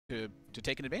to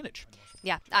take an advantage.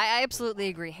 Yeah, I absolutely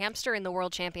agree. Hamster in the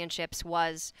World Championships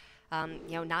was,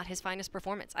 you know, not his finest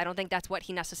performance. I don't think that's what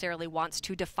he necessarily wants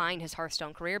to define his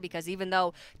Hearthstone career, because even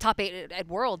though top 8 at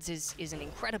Worlds is an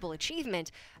incredible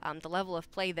achievement, the level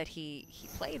of play that he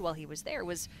played while he was there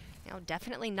was, you know,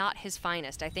 definitely not his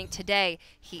finest. I think today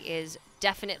he is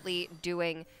definitely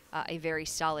doing a very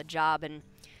solid job, and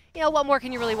you know, what more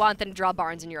can you really want than to draw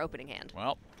Barnes in your opening hand?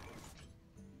 Well,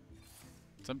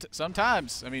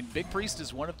 sometimes. I mean, Big Priest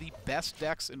is one of the best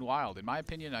decks in Wild. In my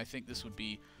opinion, I think this would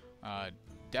be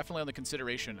definitely on the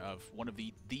consideration of one of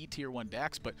the tier 1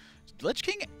 decks. But Lich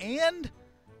King and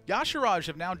Yashiraj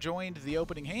have now joined the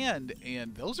opening hand,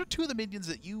 and those are two of the minions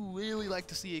that you really like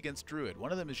to see against Druid.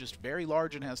 One of them is just very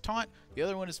large and has taunt. The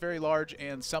other one is very large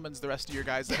and summons the rest of your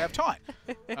guys that have taunt.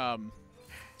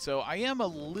 So I am a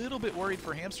little bit worried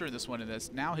for Hamster in this one, and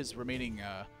that's now his remaining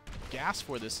gas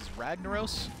for this is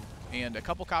Ragnaros and a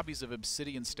couple copies of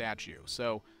Obsidian Statue.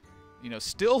 So, you know,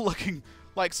 still looking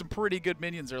like some pretty good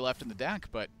minions are left in the deck,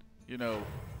 but, you know,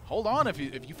 hold on if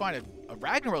you find a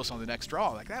Ragnaros on the next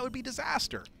draw. Like, that would be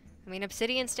disaster. I mean,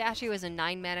 Obsidian Statue is a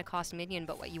 9 mana cost minion,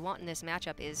 but what you want in this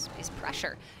matchup is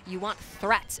pressure. You want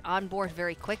threats on board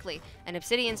very quickly. An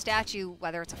Obsidian Statue,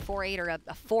 whether it's a 4/8 or a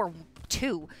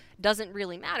 4/2, doesn't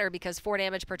really matter, because 4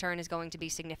 damage per turn is going to be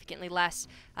significantly less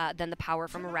than the power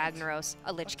from a Ragnaros,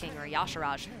 a Lich King, or a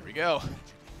Yashiraj. There we go.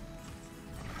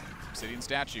 Obsidian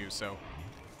Statue, so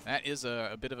that is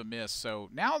a bit of a miss. So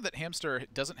now that Hamster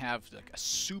doesn't have like a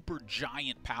super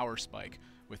giant power spike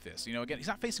with this, you know, again, he's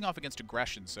not facing off against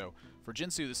aggression, so for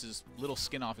Jinsoo, this is little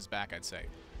skin off his back, I'd say.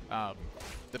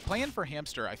 The plan for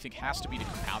Hamster, I think, has to be to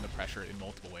compound the pressure in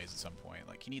multiple ways at some point.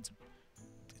 Like, he needs,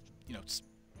 you know,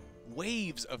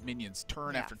 waves of minions,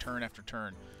 turn after turn after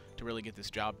turn, to really get this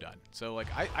job done. So, like,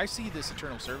 I see this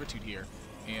Eternal Servitude here,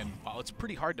 and while it's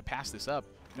pretty hard to pass this up,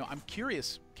 you know, I'm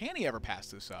curious, can he ever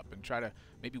pass this up and try to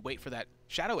maybe wait for that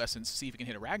Shadow Essence, see if he can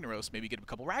hit a Ragnaros, maybe get a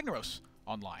couple Ragnaros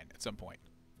online at some point.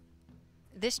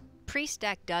 This Priest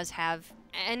deck does have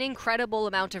an incredible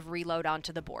amount of reload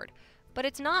onto the board, but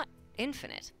it's not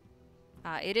infinite.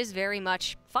 It is very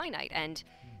much finite, and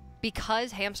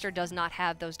because Hamster does not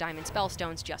have those Diamond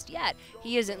Spellstones just yet,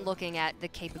 he isn't looking at the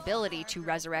capability to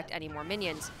resurrect any more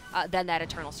minions than that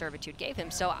Eternal Servitude gave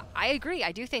him. So I agree.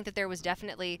 I do think that there was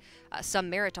definitely some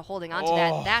merit to holding on to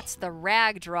that. That's the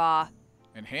Rag draw.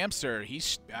 And Hamster, he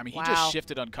just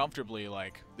shifted uncomfortably.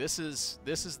 Like, this is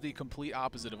the complete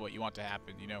opposite of what you want to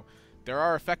happen. You know, there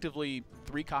are effectively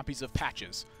 3 copies of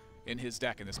Patches in his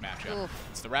deck in this matchup. Oof.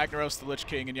 It's the Ragnaros, the Lich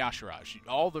King, and Yashiraj.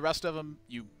 All the rest of them,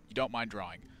 you don't mind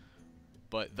drawing.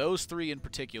 But those 3 in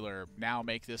particular now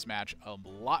make this match a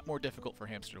lot more difficult for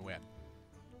Hamster to win.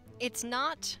 It's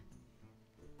not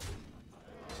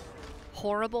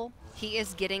horrible. He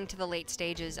is getting to the late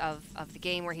stages of the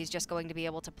game where he's just going to be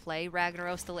able to play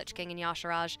Ragnaros, the Lich King, and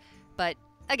Yashiraj. But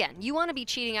again, you want to be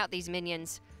cheating out these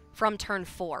minions from turn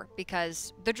 4,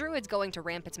 because the Druid's going to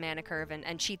ramp its mana curve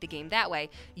and cheat the game that way.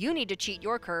 You need to cheat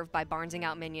your curve by Barnesing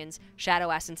out minions, Shadow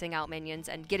Essencing out minions,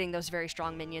 and getting those very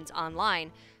strong minions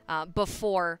online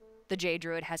before the Jade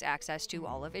Druid has access to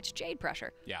all of its Jade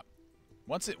pressure. Yeah.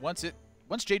 Once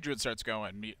Jade Druid starts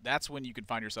going, that's when you can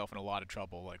find yourself in a lot of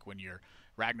trouble. Like, when you're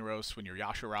Ragnaros, when you're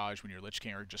Yashiraj, when you're Lich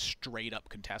King are just straight up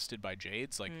contested by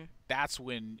Jades, like, that's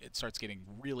when it starts getting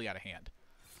really out of hand.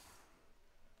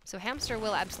 So Hamster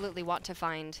will absolutely want to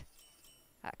find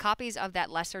copies of that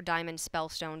Lesser Diamond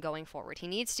Spellstone going forward. He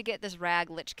needs to get this Rag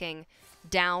Lich King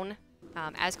down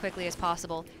as quickly as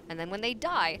possible, and then when they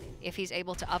die, if he's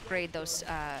able to upgrade those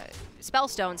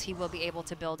Spellstones, he will be able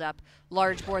to build up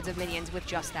large boards of minions with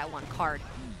just that one card.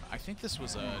 I think this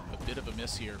was a bit of a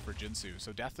miss here for Jinsoo.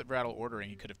 So Death Rattle ordering,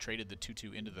 he could have traded the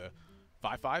 2/2 into the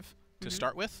 5/5 to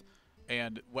start with.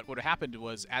 And what would have happened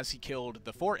was, as he killed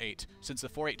the 4/8, since the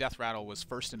 4/8 Death Rattle was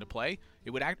first into play,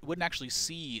 it wouldn't actually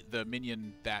see the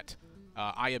minion that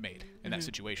Aya made in that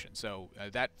situation. So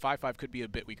that 5/5 could be a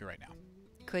bit weaker right now.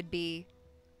 Could be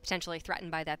potentially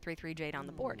threatened by that 3/3 Jade on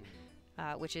the board,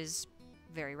 which is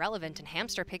very relevant. And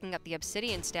Hamster picking up the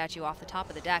Obsidian Statue off the top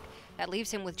of the deck, that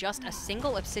leaves him with just a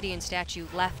single Obsidian Statue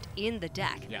left in the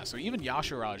deck. Yeah, so even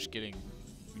Yashiraj getting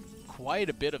quite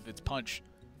a bit of its punch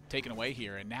taken away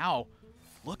here, and now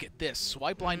look at this.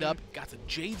 Swipe lined up, got the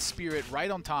Jade Spirit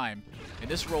right on time, and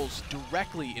this rolls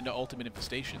directly into Ultimate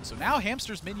Infestation. So now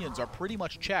Hamster's minions are pretty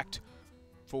much checked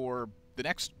for the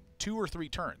next 2 or 3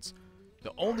 turns.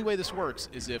 The only way this works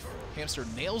is if Hamster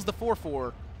nails the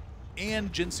 4/4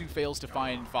 and Jinsoo fails to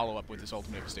find follow-up with his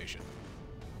Ultimate Infestation.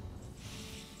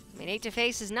 I mean, 8 to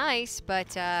face is nice,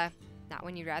 but not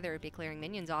when you'd rather be clearing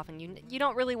minions off, and you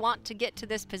don't really want to get to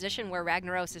this position where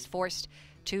Ragnaros is forced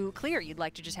to clear. You'd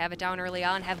like to just have it down early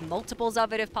on, have multiples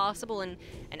of it if possible, and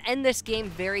end this game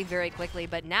very, very quickly.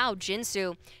 But now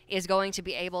Jinsoo is going to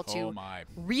be able to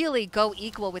really go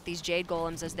equal with these Jade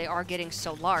Golems as they are getting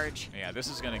so large. Yeah, this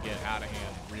is going to get out of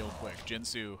hand real quick.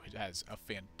 Jinsoo has a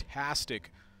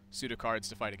fantastic suit of cards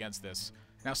to fight against this.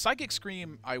 Now, Psychic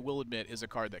Scream, I will admit, is a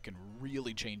card that can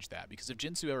really change that, because if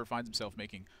Jinsoo ever finds himself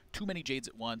making too many Jades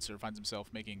at once, or finds himself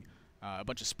making a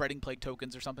bunch of Spreading Plague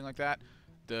tokens or something like that,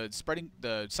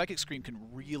 the Psychic Scream can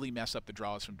really mess up the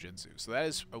draws from Jinsoo. So that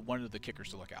is one of the kickers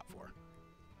to look out for.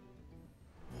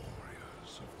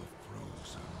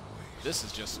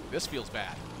 This feels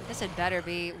bad. This had better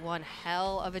be one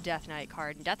hell of a Death Knight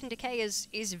card. And Death and Decay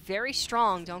is very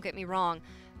strong, don't get me wrong,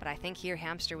 but I think here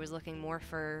Hamster was looking more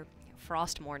for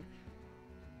Frostmourne.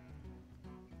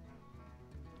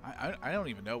 I don't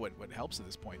even know what helps at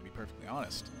this point, to be perfectly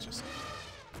honest.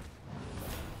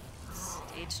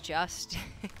 It's just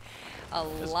a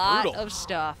lot brutal. of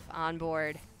stuff on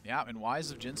board. Yeah, and wise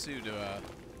of Jinsoo to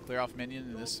clear off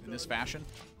minion in this fashion.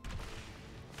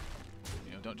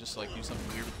 You know, don't just like do something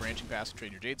weird with Branching Pass and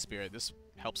trade your Jade Spirit. This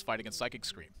helps fight against Psychic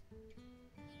Scream.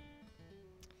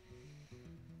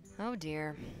 Oh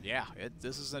dear. Yeah,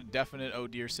 this is a definite oh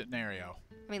dear scenario.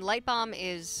 I mean, Light Bomb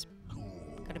is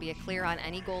going to be a clear on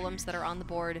any golems that are on the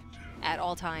board at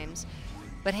all times.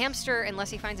 But Hamster, unless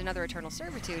he finds another Eternal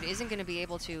Servitude, isn't going to be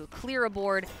able to clear a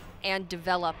board and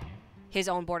develop his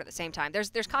own board at the same time. There's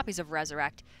copies of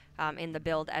Resurrect in the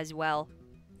build as well,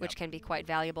 which can be quite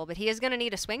valuable. But he is going to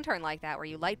need a swing turn like that, where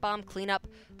you Light Bomb, clean up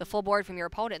the full board from your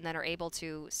opponent, and then are able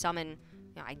to summon,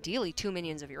 you know, ideally 2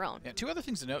 minions of your own. Yeah, 2 other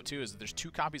things to note, too, is that there's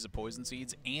 2 copies of Poison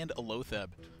Seeds and a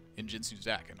Lotheb in Jinsoo's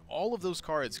deck. And all of those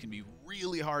cards can be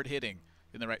really hard-hitting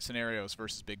in the right scenarios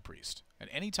versus Big Priest. And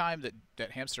any time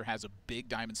that Hamster has a big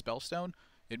Diamond Spellstone,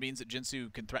 it means that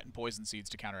Jinsoo can threaten Poison Seeds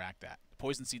to counteract that. The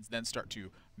Poison Seeds then start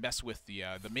to mess with the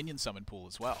minion summon pool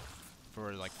as well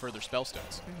for like further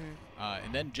Spellstones.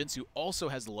 And then Jinsoo also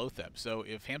has the Lotheb, so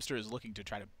if Hamster is looking to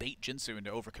try to bait Jinsoo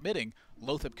into overcommitting,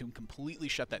 Lotheb can completely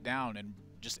shut that down and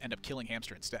just end up killing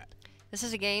Hamster instead. This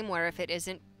is a game where if it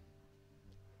isn't,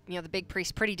 you know, the Big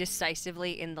Priest pretty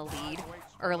decisively in the lead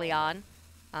early on,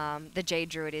 the Jade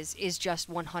Druid is just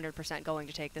 100% going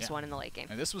to take this one in the late game.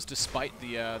 And this was despite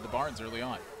the Barnes early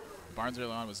on. Barnes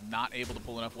early on was not able to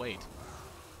pull enough weight.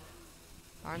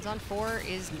 Barnes on 4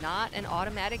 is not an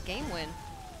automatic game win.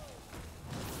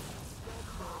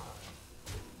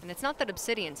 And it's not that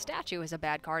Obsidian Statue is a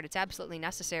bad card. It's absolutely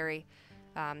necessary.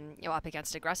 You know, up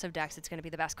against aggressive decks, it's going to be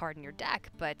the best card in your deck.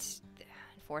 But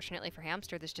unfortunately for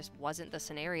Hamster, this just wasn't the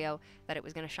scenario that it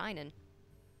was going to shine in.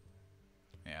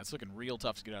 Yeah, it's looking real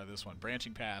tough to get out of this one.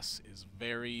 Branching Pass is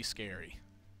very scary.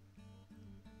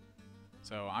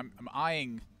 So I'm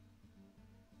eyeing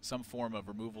some form of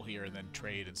removal here and then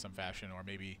trade in some fashion, or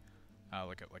maybe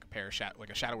like a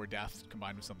Shadow or Death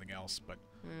combined with something else. But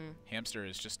Hamster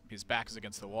is just, his back is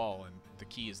against the wall, and the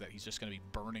key is that he's just going to be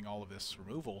burning all of this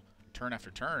removal turn after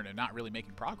turn and not really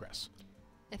making progress.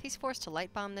 If he's forced to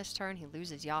Light Bomb this turn, he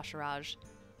loses Yashiraj.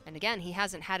 And again, he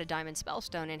hasn't had a Diamond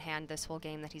Spellstone in hand this whole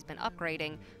game that he's been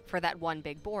upgrading for that one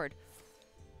big board.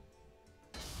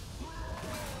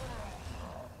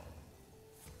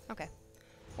 Okay.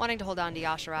 Wanting to hold on to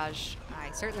Yashiraj,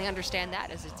 I certainly understand that,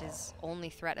 as it's his only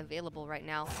threat available right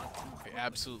now. I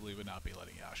absolutely would not be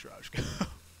letting Yashiraj go.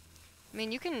 I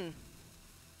mean, you can...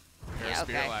 Pair of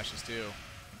Spirit Lashes, too.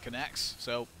 It connects,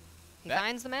 so... He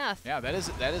finds the math. Yeah, that is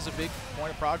a big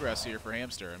point of progress here for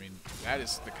Hamster. I mean, that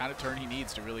is the kind of turn he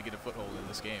needs to really get a foothold in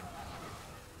this game.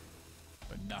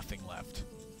 But nothing left.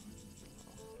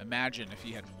 Imagine if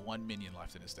he had 1 minion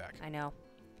left in his deck. I know.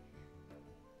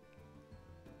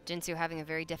 Jinsoo having a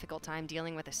very difficult time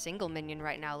dealing with a single minion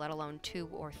right now, let alone 2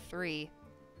 or 3.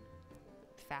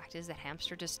 The fact is that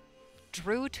Hamster just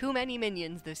drew too many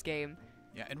minions this game.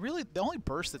 Yeah, and really, the only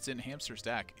burst that's in Hamster's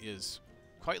deck is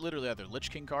quite literally either Lich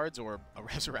King cards or a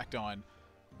Resurrect on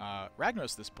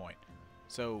Ragnaros at this point.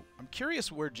 So I'm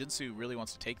curious where Jinsoo really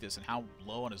wants to take this and how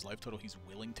low on his life total he's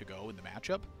willing to go in the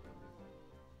matchup.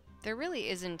 There really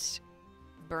isn't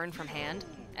burn from hand,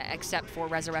 except for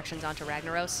Resurrections onto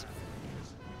Ragnaros.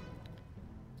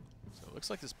 So it looks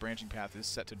like this Branching Path is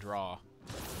set to draw.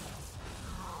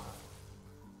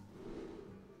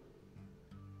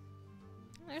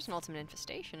 There's an Ultimate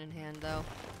Infestation in hand, though.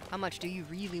 How much do you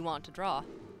really want to draw?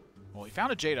 Well, he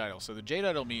found a Jade Idol, so the Jade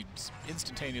Idol means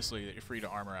instantaneously that you're free to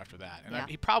armor after that. And Yeah.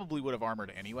 he probably would have armored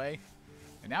anyway.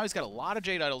 And now he's got a lot of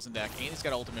Jade Idols in deck, and he's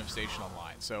got Ultimate Infestation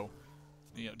online. So,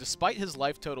 you know, despite his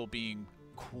life total being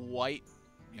quite,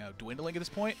 you know, dwindling at this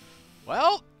point,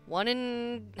 Well, 1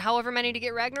 in however many to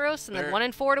get Ragnaros, and then There- 1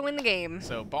 in 4 to win the game.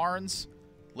 so Barnes,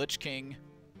 Lich King,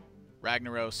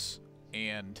 Ragnaros,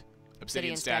 and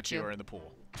Obsidian Statue are in the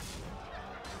pool.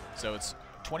 So it's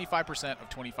 25% of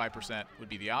 25% would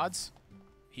be the odds.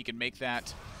 He can make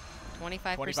that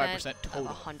 25% total.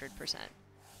 of 100%.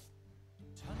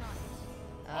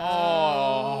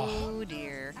 Oh.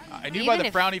 Dear. I knew by Even the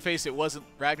if- frowny face it wasn't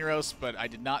Ragnaros, but I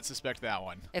did not suspect that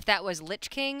one. If that was Lich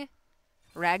King,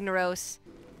 Ragnaros,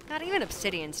 not even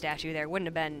Obsidian Statue there wouldn't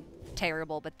have been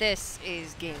terrible, but this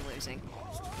is game losing.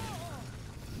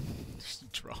 Just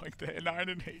drawing the 9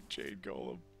 and 8 Jade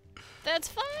Golem. That's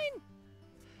fine.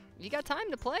 You got time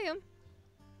to play him.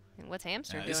 And what's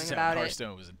Hamster This doing is about how it?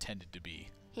 Hearthstone was intended to be.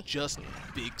 Just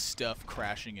big stuff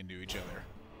crashing into each other.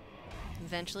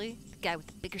 Eventually, the guy with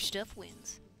the bigger stuff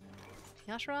wins.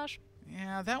 Yashraj?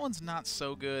 Yeah, that one's not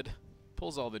so good.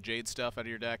 Pulls all the Jade stuff out of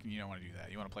your deck, and you don't want to do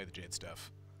that. You want to play the Jade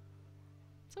stuff.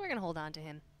 So we're going to hold on to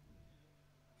him.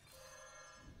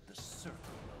 The circle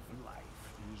of life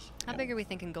is How big are we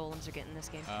thinking golems are getting this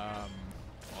game? Well,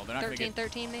 they're not going to get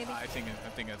 13 maybe? I think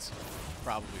that's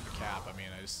probably the cap. I mean,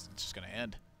 it's just going to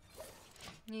end.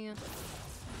 Yeah.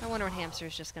 I wonder when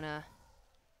Hamster's just going to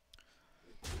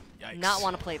Yikes. not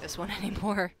want to play this one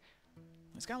anymore.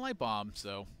 He's got Light Bomb,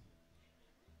 so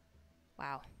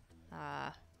Wow.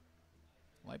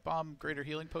 Light Bomb, Greater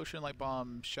Healing Potion, Light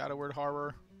Bomb, Shadowward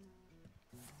Harbor.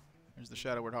 There's the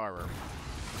Shadowward Harbor.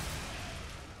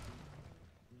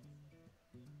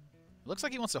 It looks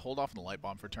like he wants to hold off on the Light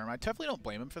Bomb for a turn. I definitely don't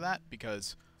blame him for that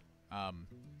because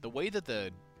the way that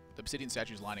the Obsidian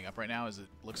Statue is lining up right now is it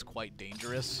looks quite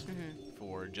dangerous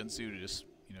for Jinsoo to just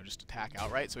attack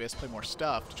outright. So he has to play more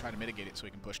stuff to try to mitigate it so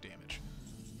he can push damage.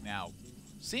 Now,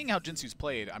 seeing how Jinsoo's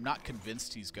played, I'm not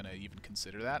convinced he's going to even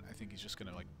consider that. I think he's just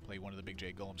going to play one of the big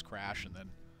Jade Golems crash and then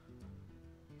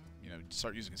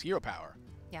start using his hero power.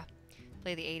 Yeah.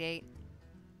 Play the 8/8.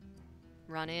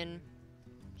 Run in.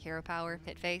 Hero power.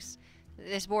 Hit face.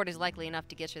 This board is likely enough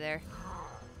to get you there.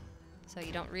 So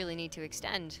you don't really need to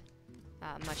extend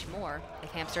much more.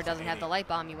 If Hamster doesn't have the Light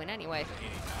Bomb, you win anyway.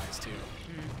 8/8 dies too.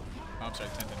 Oh, I'm sorry,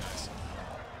 10 dies.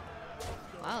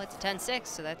 Wow, it's a 10-6,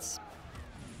 so that's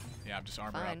Yeah, I'm just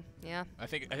armor fine. up. Yeah. I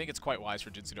think it's quite wise for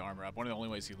Jinsoo to armor up. One of the only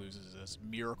ways he loses is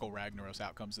miracle Ragnaros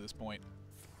outcomes to this point.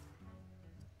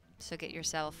 So get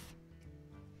yourself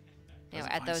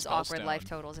Doesn't at find those awkward life Spellstone.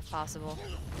 totals if possible.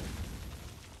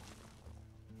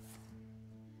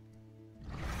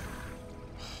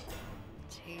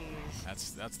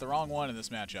 Jeez. That's the wrong one in this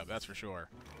matchup, that's for sure.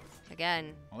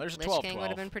 Again, Well, there's a Lich 12-12. King would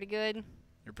have been pretty good.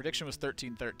 Your prediction was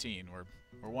 13-13.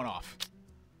 We're one off.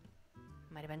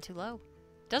 Might have been too low.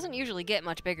 Doesn't usually get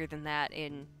much bigger than that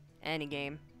in any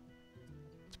game.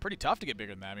 It's pretty tough to get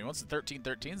bigger than that. I mean, once the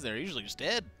 13-13's there, you're usually just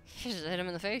dead. You just hit him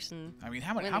in the face and I mean,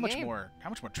 how much Win how the much game. more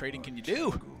trading can you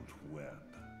do? good web.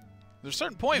 There's a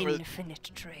certain point where infinite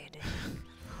trading.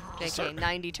 JK, Certain-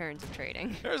 90 turns of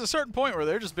trading. there's a certain point where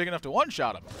they're just big enough to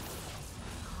one-shot him.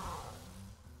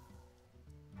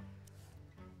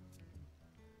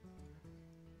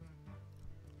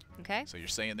 Okay? So you're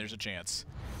saying there's a chance.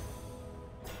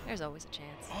 There's always a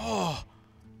chance. Oh,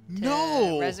 To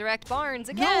no! Resurrect Barnes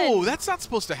again. No, that's not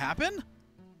supposed to happen.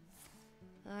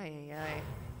 Ay, ay, ay.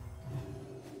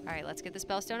 Alright, let's get the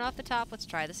Spellstone off the top. Let's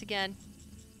try this again.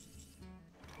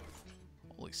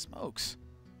 Holy smokes.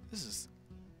 That's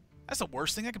the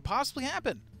worst thing that could possibly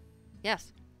happen.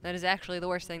 Yes, that is actually the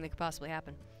worst thing that could possibly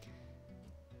happen.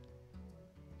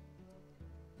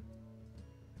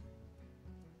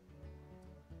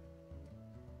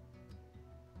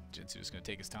 Jinsoo's going to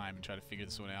take his time and try to figure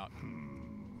this one out.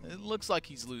 It looks like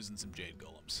he's losing some Jade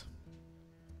Golems.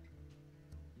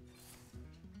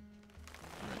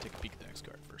 I'm going to take a peek at the next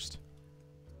card first.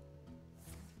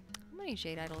 How many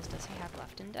Jade Idols does he have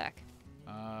left in deck?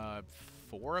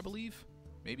 4, I believe.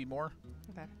 Maybe more.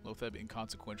 Okay. Lotheb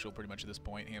inconsequential pretty much at this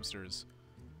point. Hamster is...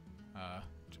 I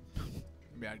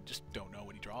mean, I just don't know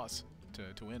what he draws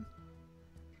to win.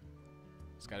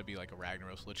 It's got to be like a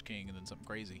Ragnaros Lich King and then something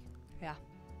crazy. Yeah.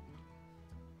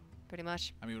 Pretty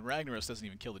much. I mean, Ragnaros doesn't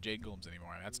even kill the Jade Golems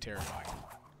anymore. That's terrifying.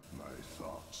 My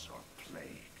thoughts are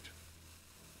plagued.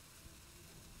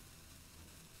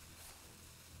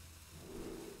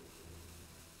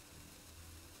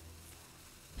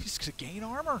 He's going to gain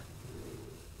armor.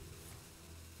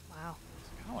 Wow.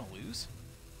 I don't want to lose.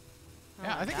 Oh,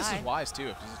 Yeah, I think this die. is wise too.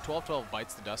 If there's a 12-12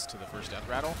 bites the dust to the first death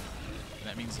rattle, then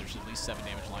that means there's at least 7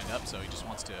 damage lined up, so he just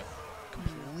wants to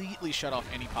completely shut off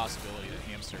any possibility that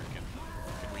Hamster can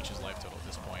reach his life total at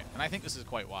this point. And I think this is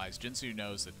quite wise. Jinsoo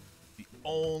knows that the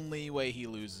only way he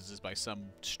loses is by some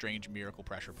strange miracle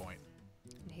pressure point.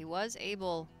 He was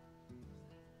able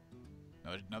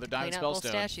Another diamond Clean up both spellstone.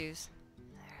 statues.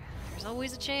 There's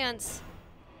always a chance.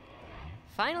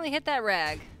 Finally hit that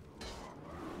rag.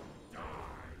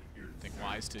 Think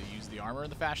wise to use the armor in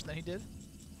the fashion that he did.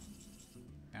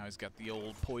 Now he's got the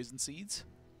old poison seeds.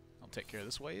 I'll take care of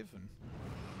this wave, and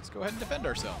let's go ahead and defend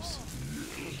ourselves.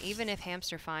 And even if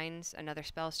Hamster finds another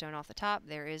spellstone off the top,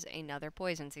 there is another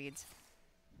poison seeds.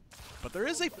 But there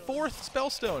is a 4th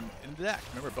spellstone in the deck.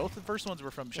 Remember, both the first ones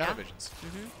were from Shadow Visions.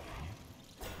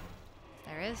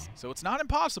 There is. So it's not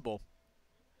impossible.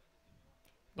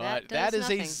 But that is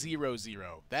nothing. a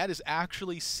 0/0. That is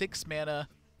actually 6 mana.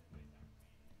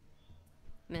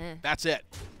 Meh. That's it.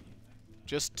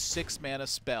 Just 6 mana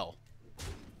spell.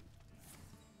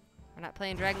 We're not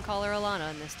playing Dragon Call or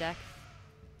Alana in this deck.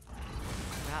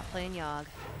 We're not playing Yogg.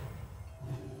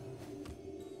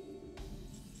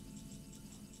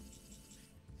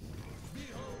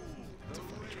 That's a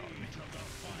funny draw to me.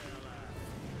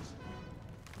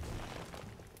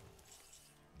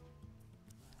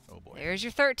 Oh boy. There's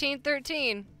your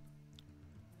 13-13.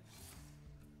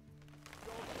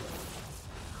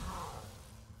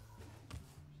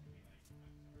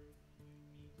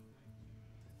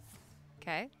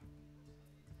 Okay.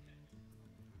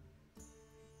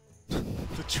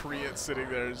 The tree it's sitting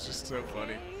there is just so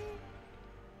funny.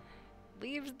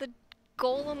 Leaves the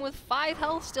golem with 5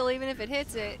 health still, even if it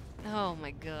hits it. Oh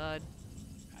my god.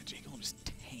 Jake Golem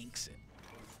just tanks it.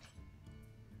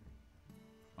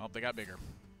 Oh, they got bigger.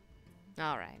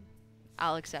 Alright.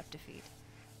 I'll accept defeat.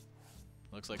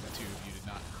 Looks like the two of you did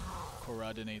not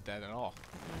coordinate that at all.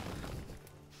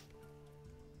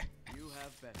 You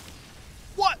have been.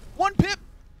 What? 1 pip?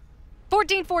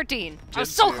 14-14. I was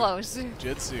so Jinsoo. close.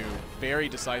 Jinsoo, very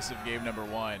decisive game number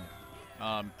 1.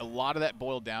 A lot of that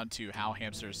boiled down to how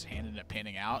Hamster's hand ended up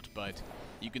panning out, but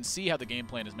you can see how the game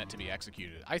plan is meant to be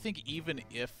executed. I think even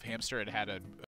if Hamster had had a